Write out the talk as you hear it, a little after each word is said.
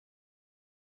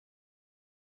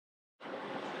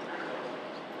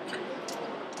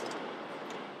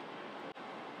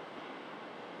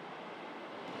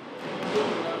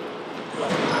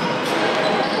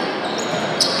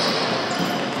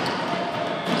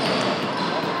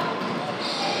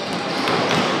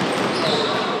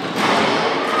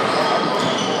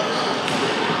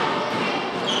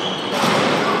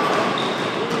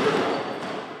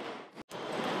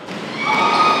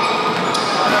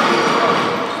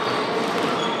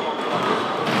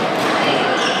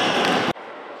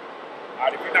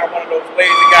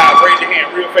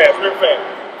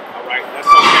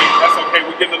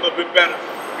better.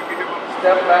 You get them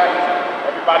step back,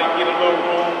 everybody get a little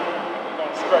room, and we're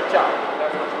going to stretch out.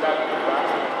 That's what you got to do, right?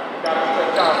 You got to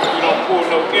stretch out so you don't pull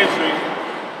no injuries.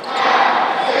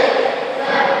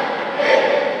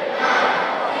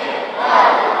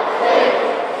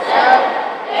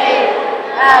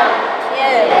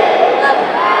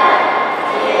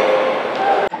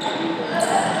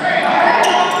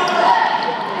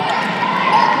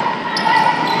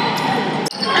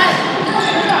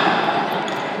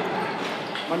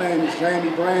 My name is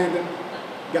Jamie Brandon.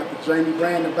 Got the Jamie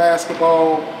Brandon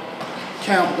basketball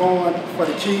camp going for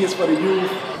the kids, for the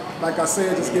youth. Like I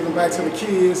said, just giving back to the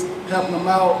kids, helping them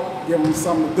out, giving them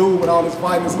something to do with all this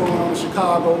violence going on in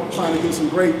Chicago, trying to do some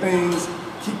great things,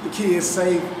 keep the kids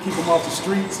safe, keep them off the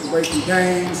streets, away from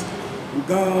gangs, and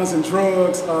guns and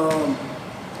drugs.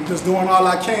 I'm just doing all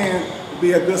I can to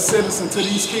be a good citizen to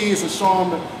these kids and show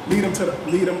them, lead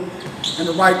them in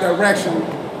the right direction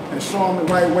and show them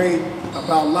the right way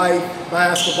about life,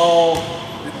 basketball,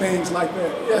 and things like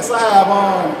that. Yes, I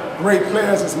have great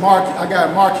players. I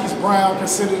got Marquise Brown,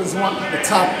 considered as one of the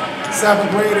top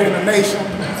 7th grader in the nation.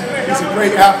 He's a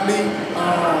great athlete.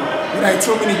 There ain't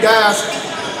too many guys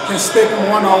can stick him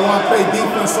one-on-one, play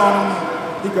defense on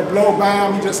him. He can blow by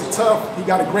him. He's just he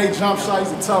got a great jump shot.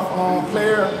 He's a tough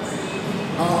player.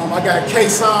 I got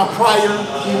Kason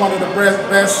Pryor. He's one of the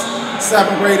best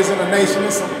 7th graders in the nation.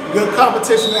 It's a good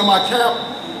competition in my camp.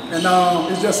 And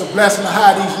it's just a blessing to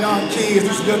have these young kids,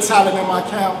 this good talent in my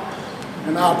camp.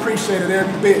 And I appreciate it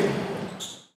every bit.